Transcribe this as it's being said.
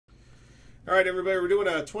All right, everybody, we're doing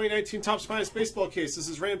a 2019 Topps Finest Baseball case. This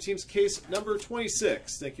is Ram Teams case number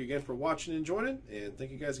 26. Thank you again for watching and joining, and thank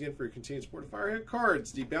you guys again for your continued support of Firehand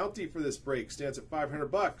Cards. The bounty for this break stands at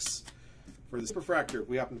 $500. For the Superfractor, if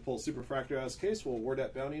we happen to pull a Superfractor out of this case, we'll award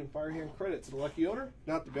that bounty and Firehand credit to the lucky owner.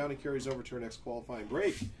 Not the bounty carries over to our next qualifying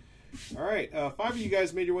break. All right, 5 of you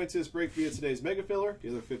guys made your way to this break via today's Mega Filler. The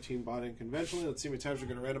other 15 bought in conventionally. Let's see how many times we're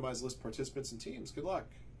going to randomize list participants and teams. Good luck.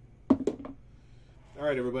 All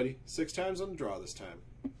right, everybody. 6 times on the draw this time.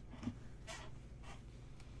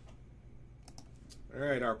 All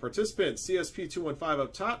right, our participants, CSP215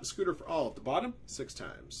 up top, Scooter for all at the bottom, 6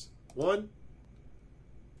 times. 1,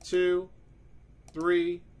 2,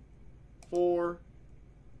 3, 4,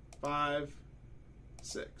 5,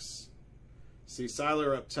 6. C.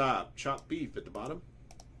 Siler up top, Chopped Beef at the bottom.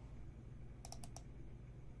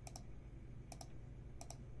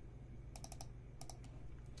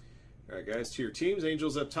 All right, guys, to your teams.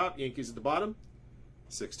 Angels up top, Yankees at the bottom.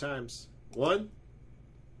 6 times. 1,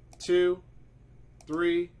 2,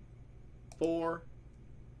 3, 4,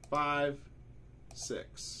 5,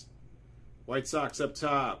 6. White Sox up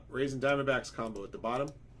top, Rays and Diamondbacks combo at the bottom.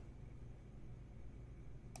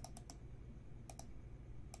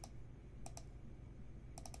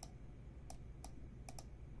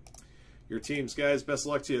 Your teams, guys, best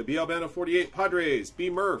of luck to you. B. Albano 48, Padres. B.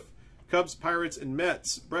 Murph, Cubs, Pirates, and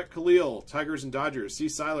Mets. Brett Khalil, Tigers and Dodgers. C.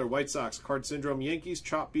 Siler, White Sox, Card Syndrome, Yankees.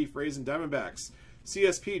 Chopped Beef, Rays and Diamondbacks.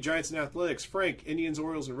 CSP, Giants and Athletics. Frank, Indians,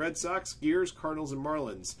 Orioles, and Red Sox. Gears, Cardinals, and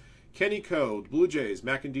Marlins. Kenny Code, Blue Jays.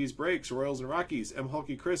 Mac and D's Breaks, Royals and Rockies. M.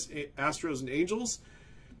 Hulky Chris, Astros and Angels.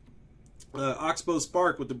 Oxbow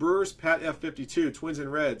Spark with the Brewers. Pat F52, Twins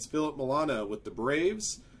and Reds. Philip Milano with the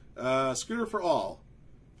Braves. Scooter for all,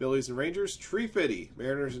 Phillies and Rangers. Tree Fitty,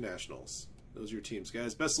 Mariners and Nationals. Those are your teams,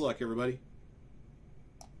 guys. Best of luck, everybody.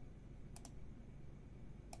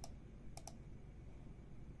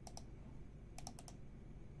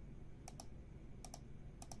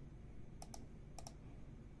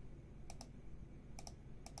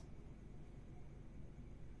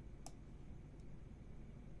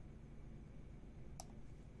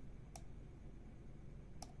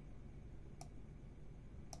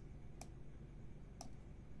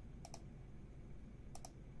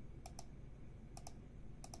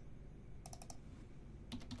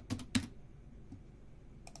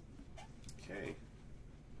 Okay.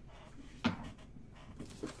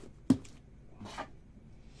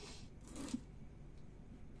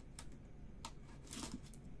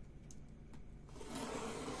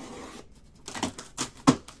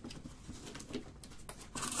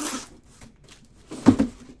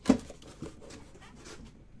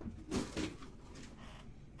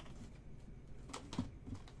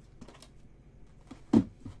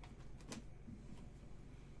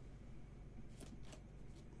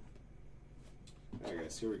 All right,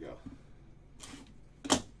 guys, here we go.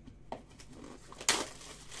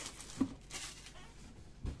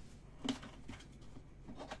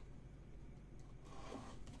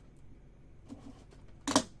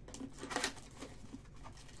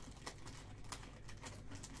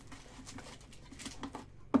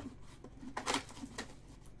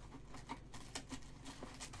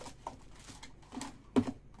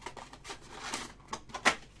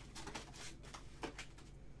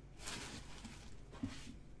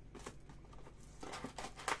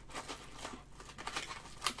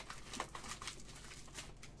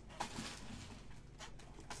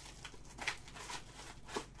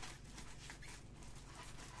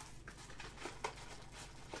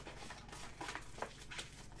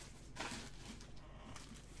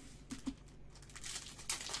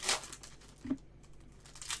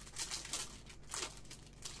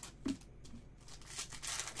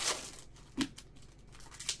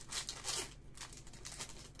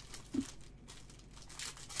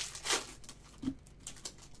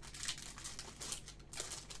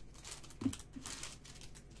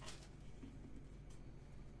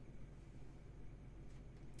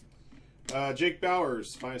 Jake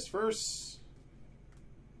Bowers, Finest First.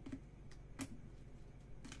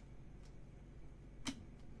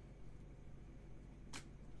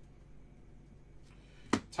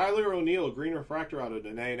 Tyler O'Neill, Green Refractor Auto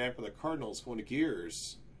to 99 for the Cardinals, going to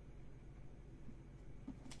Gears.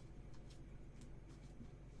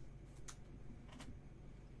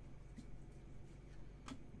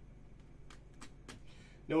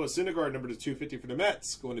 Noah Syndergaard, number to 250 for the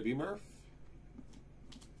Mets, going to B. Murph.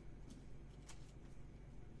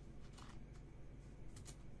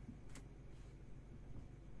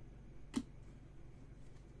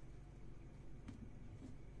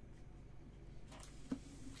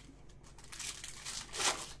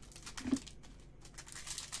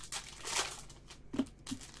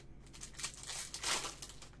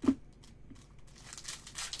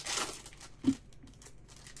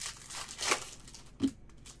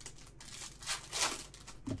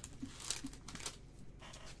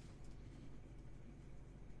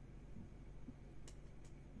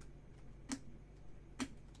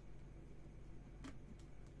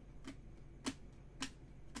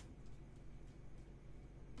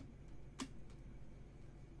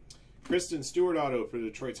 Kristen Stewart auto for the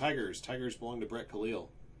Detroit Tigers. Tigers belong to Brett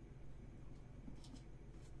Khalil.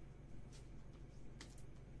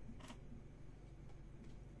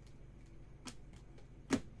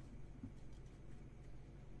 All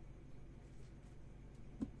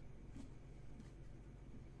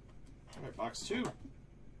right, box 2.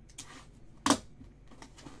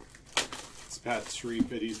 It's past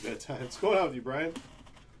Trifitty's bedtime. What's going on with you, Brian?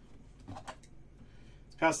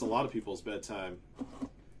 It's past a lot of people's bedtime.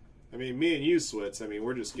 I mean, me and you, Switz, I mean,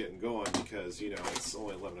 we're just getting going because, you know, it's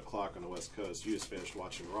only 11 o'clock on the West Coast. You just finished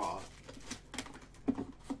watching Raw.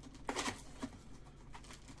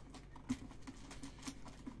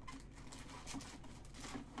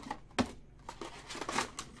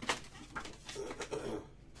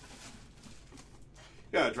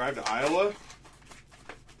 Yeah, drive to Iowa.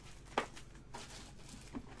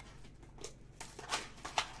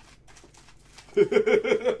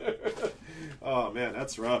 Oh man,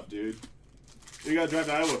 that's rough, dude. You gotta drive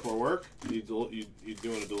to Iowa for work? You doing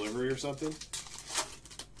a delivery or something?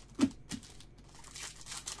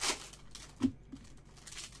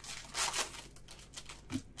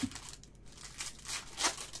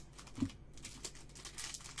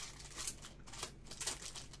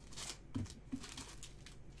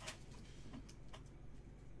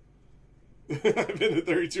 I've been to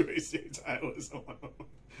 32 states, Iowa's one of them.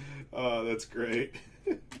 Oh, that's great.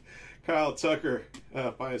 Kyle Tucker,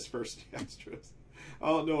 finest first Astros. I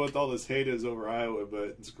don't know what all this hate is over Iowa,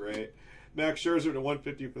 but it's great. Max Scherzer to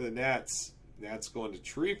 150 for the Nats. Nats going to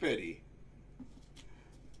Trifitty.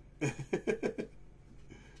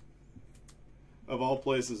 Of all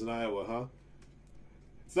places in Iowa, huh?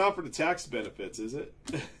 It's not for the tax benefits, is it?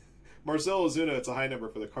 Marcell Ozuna, it's a high number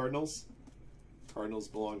for the Cardinals. Cardinals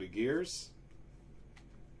belong to Gears.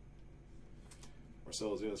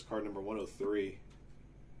 Marcell Ozuna's card number 103.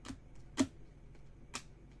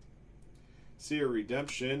 See a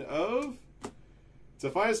redemption of... It's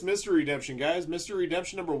a finest mystery redemption, guys. Mystery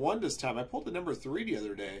redemption number 1 this time. I pulled the number 3 the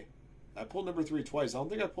other day. I pulled number 3 twice. I don't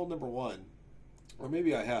think I pulled number 1. Or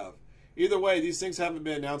maybe I have. Either way, these things haven't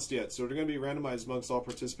been announced yet, so they're going to be randomized amongst all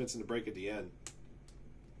participants in the break at the end.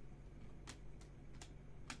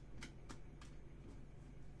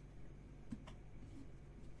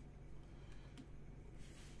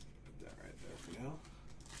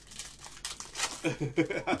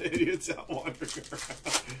 Idiots out wandering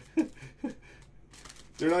around.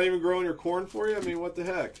 They're not even growing your corn for you? I mean, what the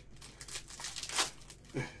heck?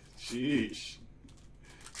 Sheesh.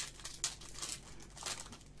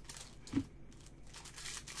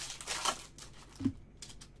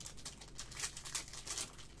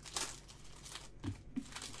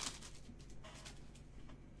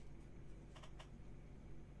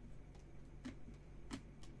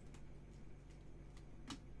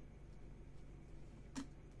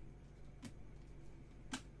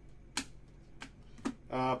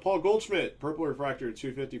 Paul Goldschmidt, purple refractor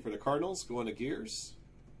 250 for the Cardinals, going to Gears.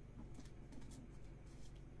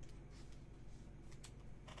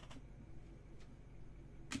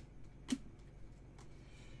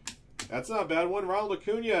 That's not a bad one. Ronald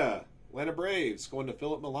Acuna, Atlanta Braves, going to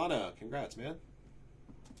Philip Milana. Congrats, man.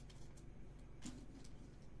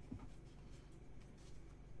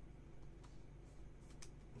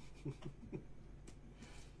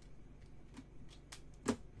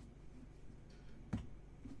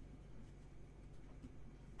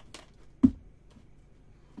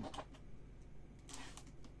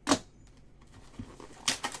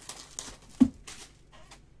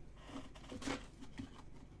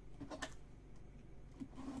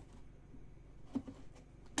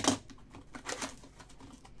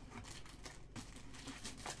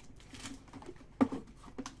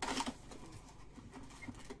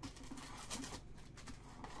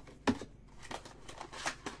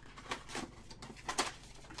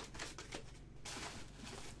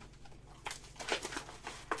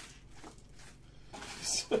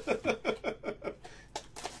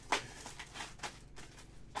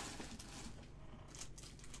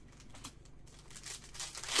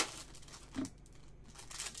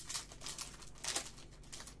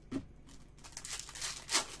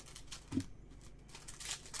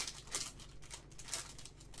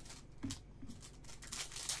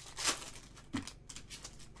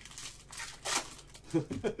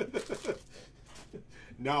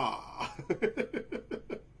 Nah.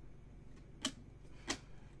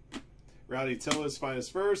 Rowdy Tillis,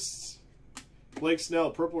 finest first. Blake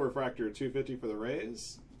Snell, purple refractor, 250 for the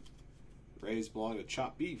Rays. Rays belong to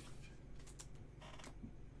Chopped Beef.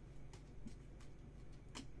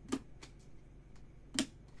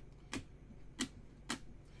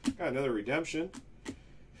 Got another redemption.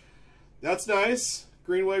 That's nice.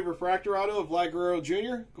 Green Wave Refractor Auto of Vlad Guerrero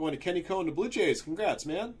Jr. going to Kenny Cohen to Blue Jays. Congrats,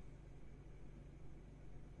 man.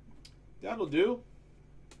 That'll do.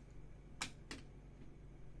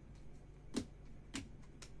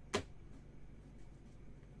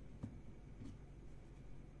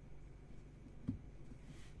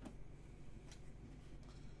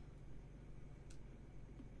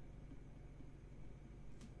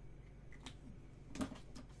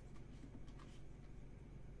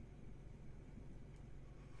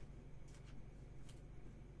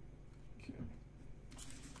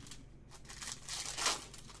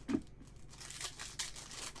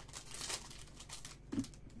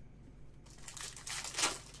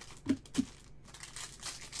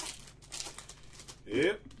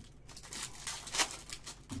 Yep.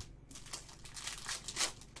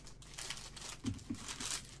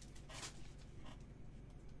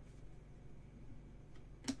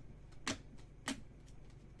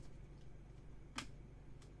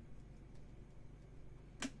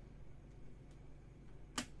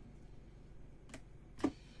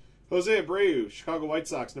 Jose Abreu, Chicago White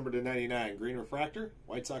Sox, number to 99. Green Refractor.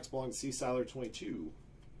 White Sox belong to C. Siler 22.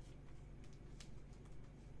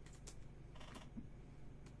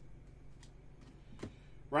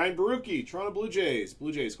 Ryan Baruki, Toronto Blue Jays.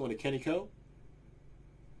 Blue Jays going to Kenny Coe.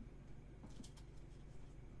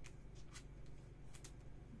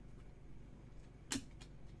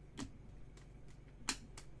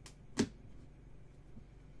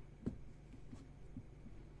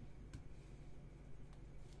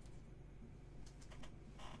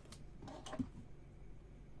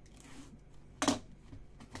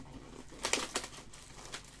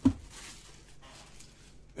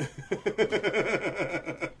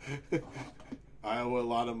 Iowa, a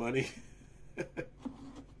lot of money.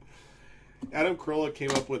 Adam Carolla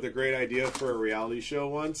came up with a great idea for a reality show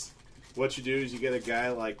once. What you do is you get a guy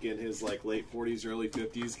like in his like late 40s, early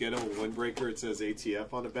 50s, get him a windbreaker. It says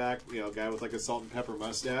ATF on the back. You know, a guy with like a salt and pepper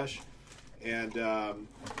mustache, and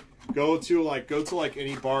go to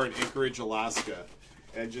any bar in Anchorage, Alaska,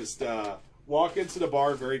 and just walk into the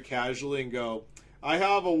bar very casually and go, "I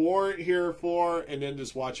have a warrant here for," and then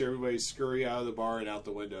just watch everybody scurry out of the bar and out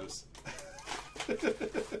the windows.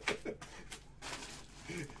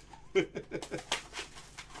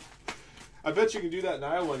 I bet you can do that in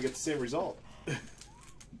Iowa and get the same result.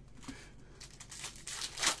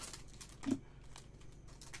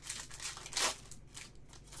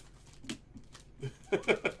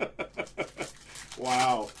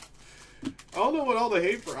 Wow. I don't know what all the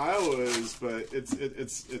hate for Iowa is, but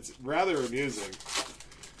it's rather amusing.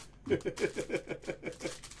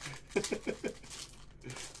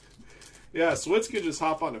 Yeah, Switz could just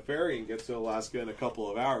hop on a ferry and get to Alaska in a couple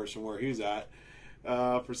of hours from where he's at.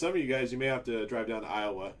 For some of you guys, you may have to drive down to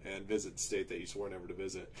Iowa and visit the state that you swore never to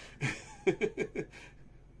visit.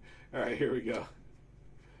 All right, here we go.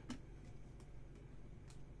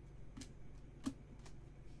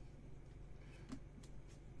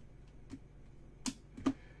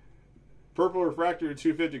 Purple Refractor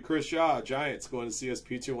 250 Chris Shaw, Giants, going to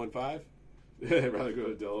CSP 215. I'd rather go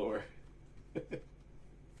to Delaware.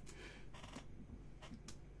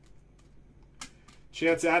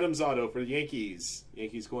 Chance Adams auto for the Yankees.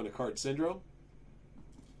 Yankees going to Card Syndrome.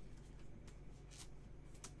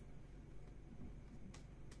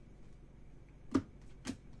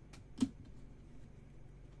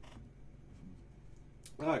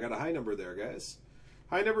 Oh, I got a high number there, guys.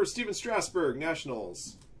 High number, Steven Strasburg,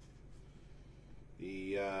 Nationals.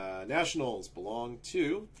 The Nationals belong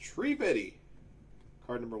to Tree Betty.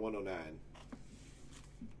 Card number 109.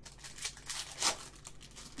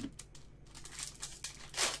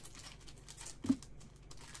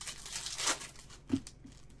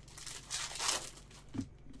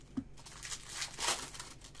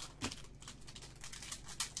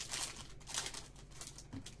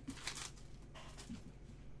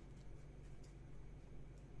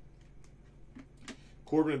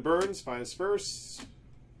 Corbin Burns, finest first.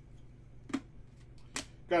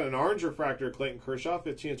 Got an orange refractor, Clayton Kershaw,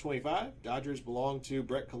 15/25. Dodgers belong to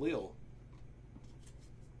Brett Khalil.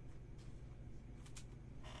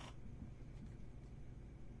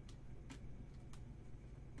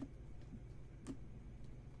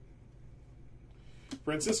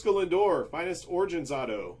 Francisco Lindor, finest Origins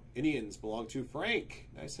auto. Indians belong to Frank.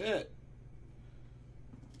 Nice hit.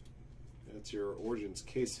 That's your Origins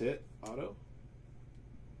case hit auto.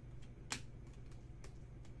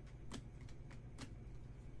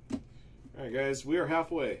 All right, guys, we are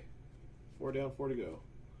halfway. 4 down, 4 to go.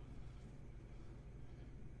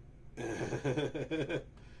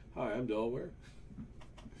 Hi, I'm Delaware.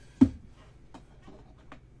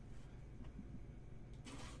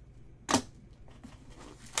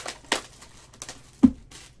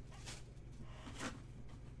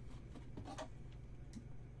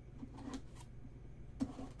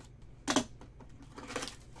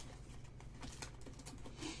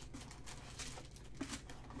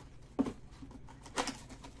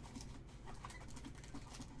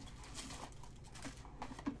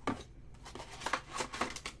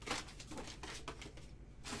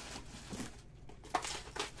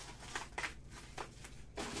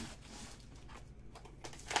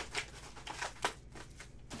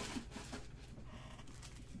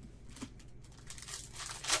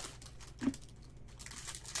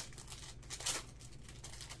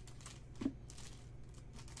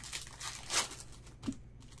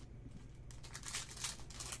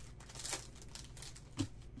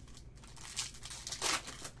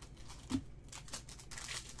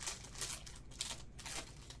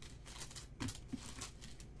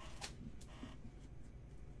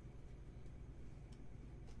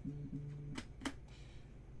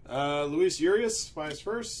 Luis Urias finds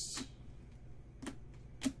first.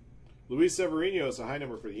 Luis Severino is a high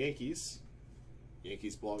number for the Yankees.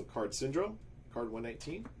 Yankees belong to Card Syndrome. Card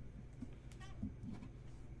 119.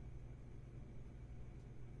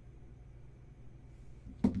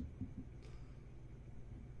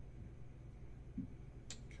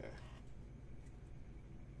 Okay.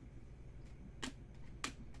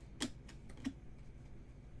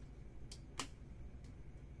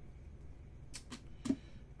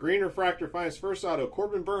 Green Refractor finds first auto.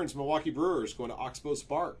 Corbin Burns, Milwaukee Brewers, going to Oxbow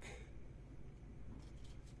Spark.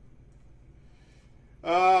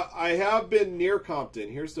 I have been near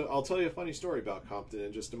Compton. I'll tell you a funny story about Compton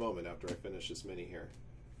in just a moment after I finish this mini here.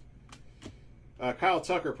 Kyle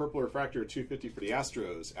Tucker, Purple Refractor, 250 for the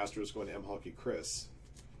Astros. Astros going to M. Hockey Chris.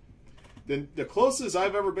 Then the closest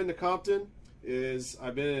I've ever been to Compton is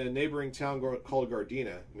I've been in a neighboring town called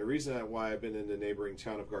Gardena. And the reason why I've been in the neighboring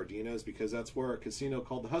town of Gardena is because that's where a casino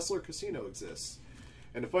called the Hustler Casino exists.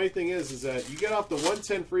 And the funny thing is that you get off the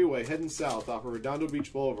 110 freeway heading south off of Redondo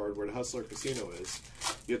Beach Boulevard where the Hustler Casino is.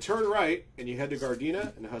 You turn right and you head to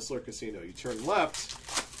Gardena and the Hustler Casino. You turn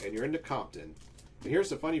left and you're into Compton. And here's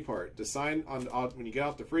the funny part. The sign on when you get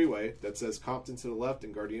off the freeway that says Compton to the left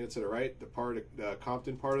and Gardena to the right, the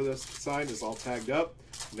Compton part of this sign is all tagged up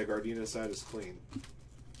and the Gardena side is clean.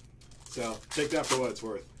 So take that for what it's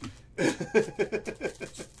worth.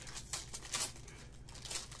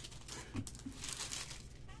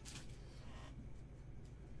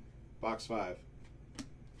 Box 5.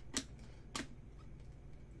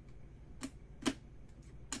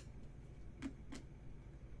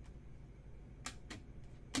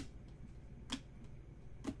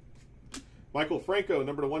 Michael Franco,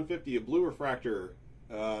 number to 150, a blue refractor.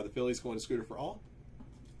 The Phillies going to Scooter for all.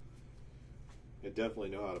 They definitely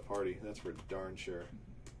know how to party. That's for darn sure.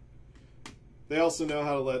 They also know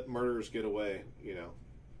how to let murderers get away. You know,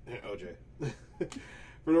 OJ.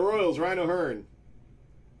 For the Royals, Ryan O'Hearn.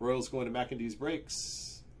 Royals going to McIntyre's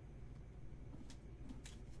Breaks.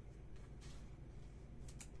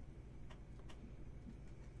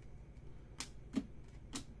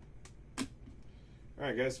 All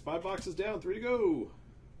right, guys, 5 boxes down, 3 to go.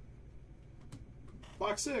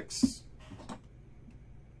 Box 6.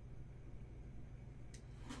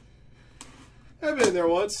 I've been there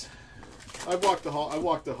once. I've walked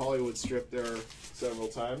the Hollywood Strip there several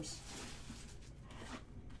times.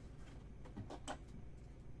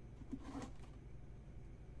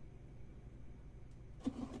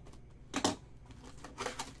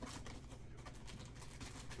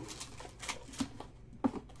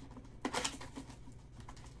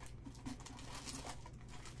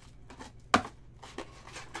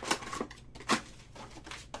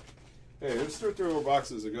 Hey, there's 3 more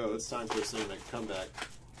boxes to go. It's time for this thing to come back.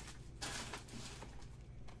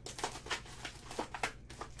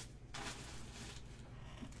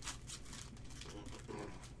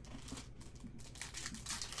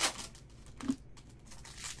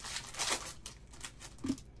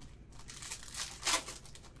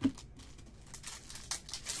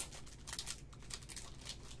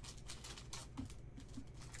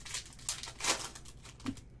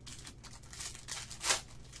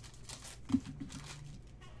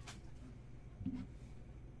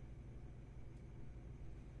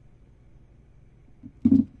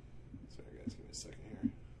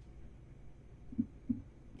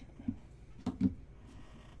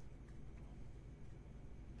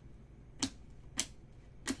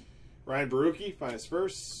 Ryan Barucki finds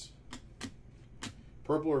first.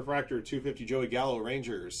 Purple Refractor 250 Joey Gallo,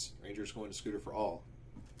 Rangers. Rangers going to Scooter for all.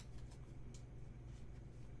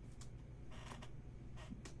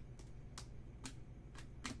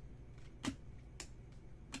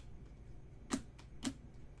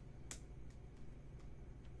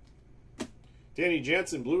 Danny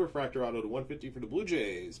Jansen, Blue Refractor auto to 150 for the Blue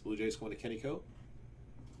Jays. Blue Jays going to Kenny Coe.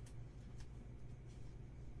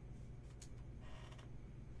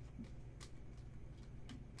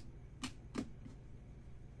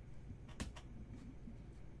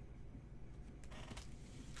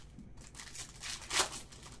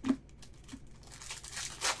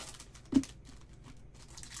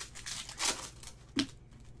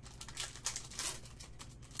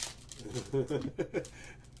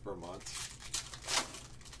 Vermont.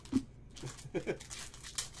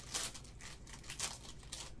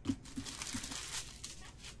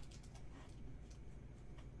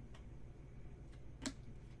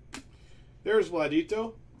 There's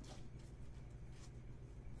Vladito.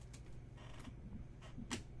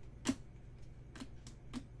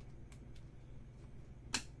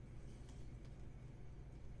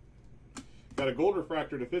 Got a gold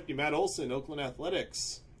refractor to 50, Matt Olson, Oakland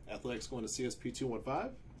Athletics. Athletics going to CSP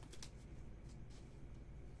 215.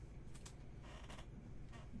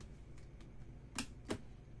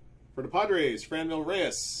 For the Padres, Franmil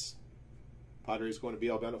Reyes. Padres going to be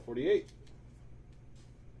Albano 48.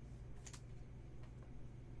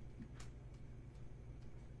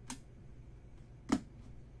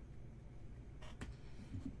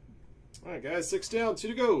 All right, guys, 6 down, 2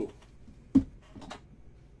 to go.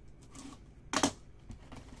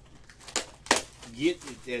 Get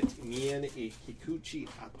that man a Kikuchi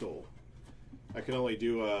Ato. I can only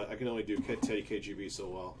do Teddy KGB so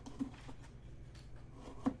well.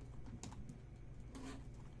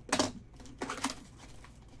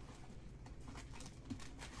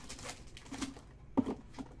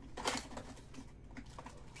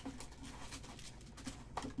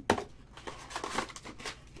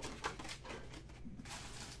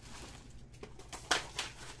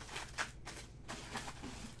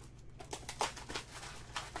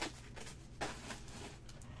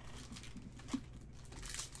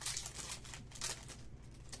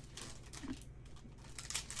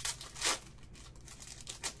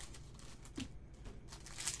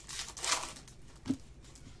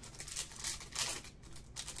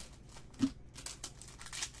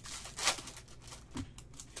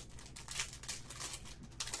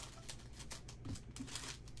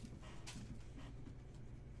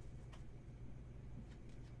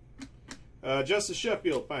 Justice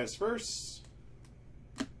Sheffield finds first.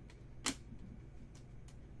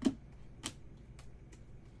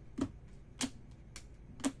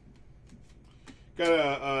 Got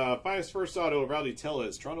a finest first auto of Rowdy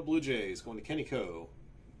Tellez, Toronto Blue Jays, going to Kenny Ko.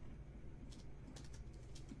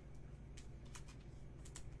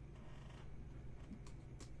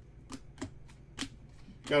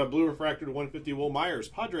 Got a blue refractor to 150 Will Myers,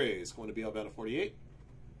 Padres, going to be Albano 48.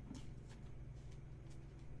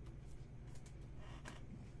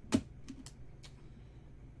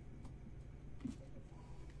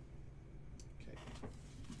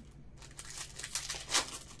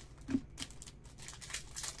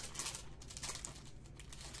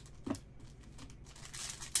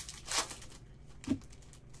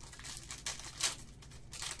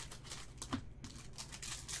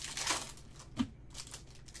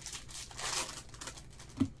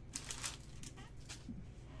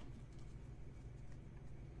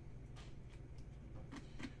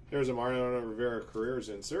 There's a Mariano Rivera Careers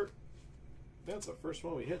insert. That's the first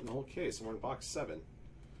one we hit in the whole case, and we're in box 7.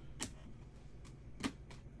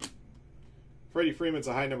 Freddie Freeman's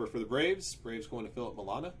a high number for the Braves. Braves going to Philip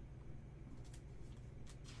Milana.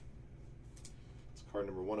 It's card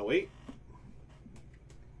number 108.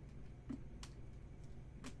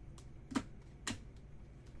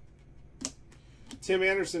 Tim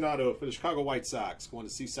Anderson auto for the Chicago White Sox, going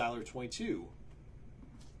to C. Seiler 22.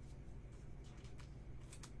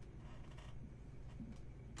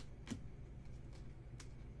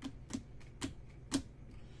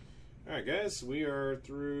 All right, guys, we are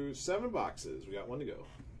through 7 boxes. We got 1 to go.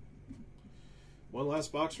 One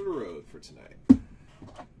last box for the road for tonight.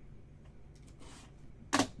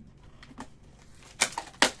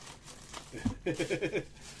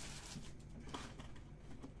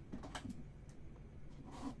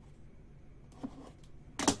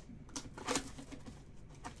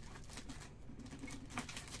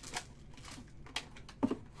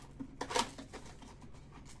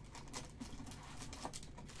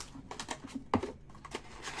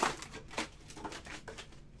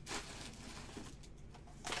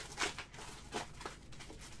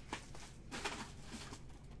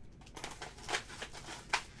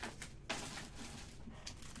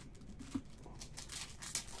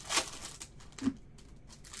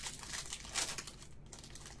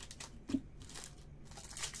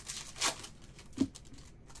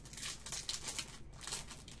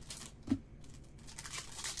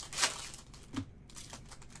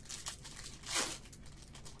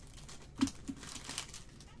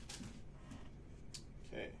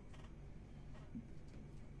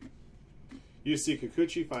 UC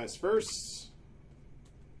Kikuchi finds first.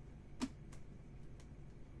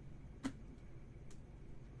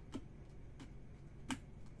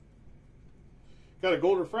 Got a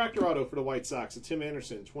gold refractor auto for the White Sox, a Tim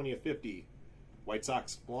Anderson, 20 of 50. White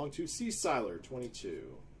Sox belong to C. Seiler,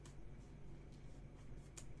 22.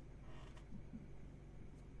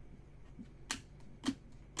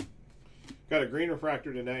 Got a green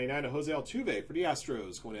refractor to 99 of Jose Altuve for the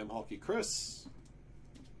Astros, going to M. Hulky Chris.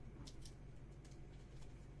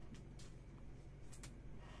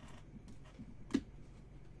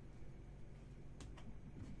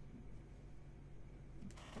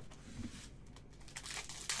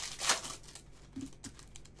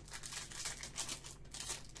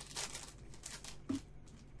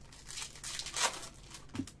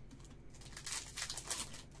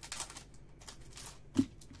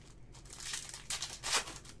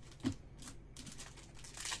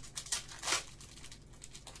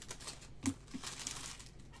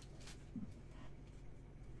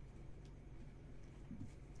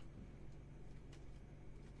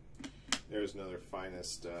 there's another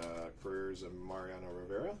finest careers of Mariano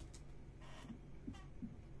Rivera.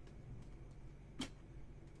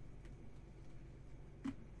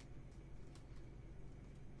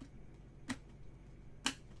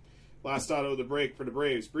 Last auto of the break for the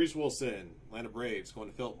Braves. Breeze Wilson, Atlanta Braves, going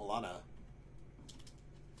to Philip Milana.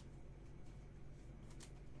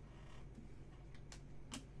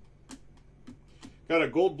 Got a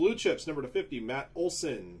gold blue chips, number /50, Matt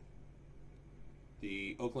Olson.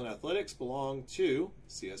 The Oakland Athletics belong to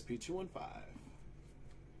CSP 215.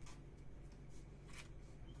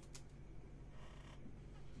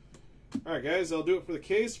 All right, guys, that'll do it for the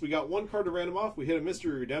case. We got one card to random off. We hit a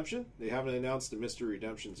mystery redemption. They haven't announced the mystery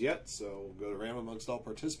redemptions yet, so we'll go to random amongst all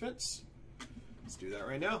participants. Let's do that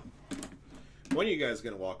right now. When are you guys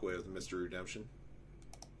going to walk away with a mystery redemption?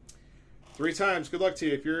 3 times. Good luck to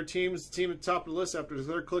you. If your team's the team at the top of the list after the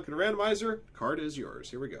third click of the randomizer, card is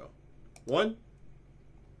yours. Here we go. 1,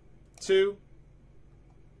 2,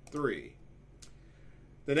 3.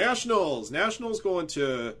 The Nationals. Nationals going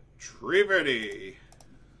to Tree Verde.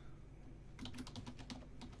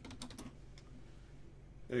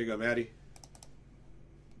 There you go, Maddie.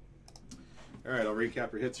 All right, I'll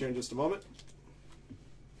recap your hits here in just a moment.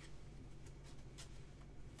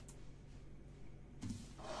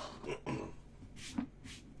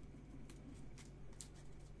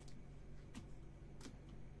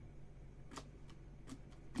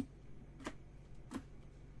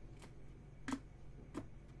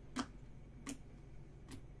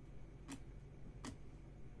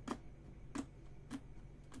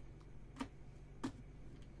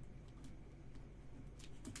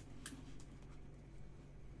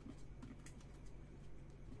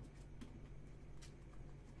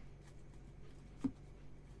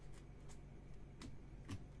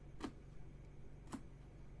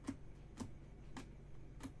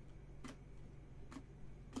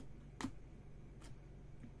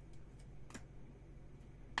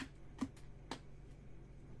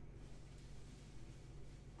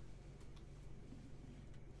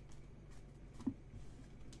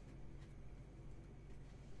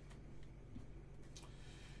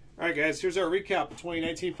 All right, guys, here's our recap of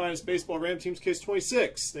 2019 Finest Baseball Ram Teams Case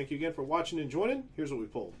 26. Thank you again for watching and joining. Here's what we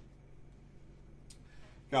pulled.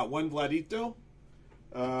 Got 1 Vladito.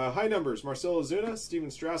 High numbers, Marcell Ozuna,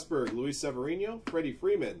 Steven Strasburg, Luis Severino, Freddie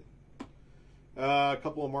Freeman. A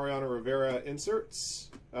couple of Mariano Rivera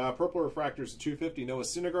inserts. Purple refractors to 250, Noah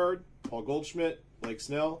Syndergaard, Paul Goldschmidt, Blake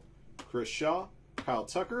Snell, Chris Shaw, Kyle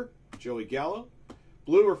Tucker, Joey Gallo.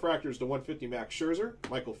 Blue refractors to 150, Max Scherzer,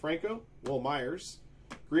 Michael Franco, Will Myers.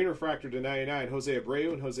 Green refractor to 99, Jose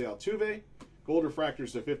Abreu and Jose Altuve. Gold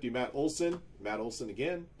refractors to 50, Matt Olson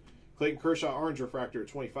again. Clayton Kershaw, orange refractor to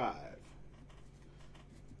 25.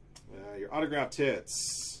 Your autographed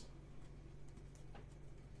hits.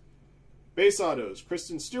 Base autos,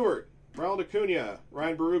 Kristen Stewart, Ronald Acuna,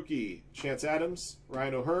 Ryan Barucki, Chance Adams,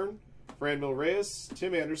 Ryan O'Hearn, Franmil Reyes,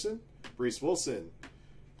 Tim Anderson, Breeze Wilson.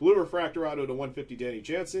 Blue refractor auto to 150, Danny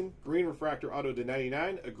Jansen. Green refractor auto to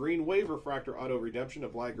 99. A green wave refractor auto redemption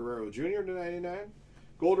of Vlad Guerrero Jr. to 99.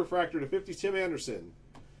 Gold refractor to 50, Tim Anderson.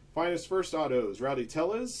 Finest first autos, Rowdy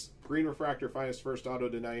Tellez. Green refractor finest first auto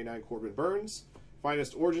to 99, Corbin Burns.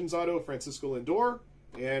 Finest Origins auto, Francisco Lindor.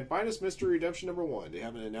 And finest mystery redemption number 1. They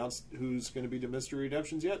haven't announced who's going to be the mystery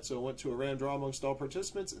redemptions yet, so it went to a random draw amongst all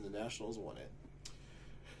participants, and the Nationals won it.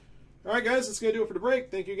 All right, guys, that's going to do it for the break.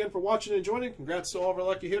 Thank you again for watching and joining. Congrats to all of our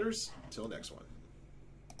lucky hitters. Until next one.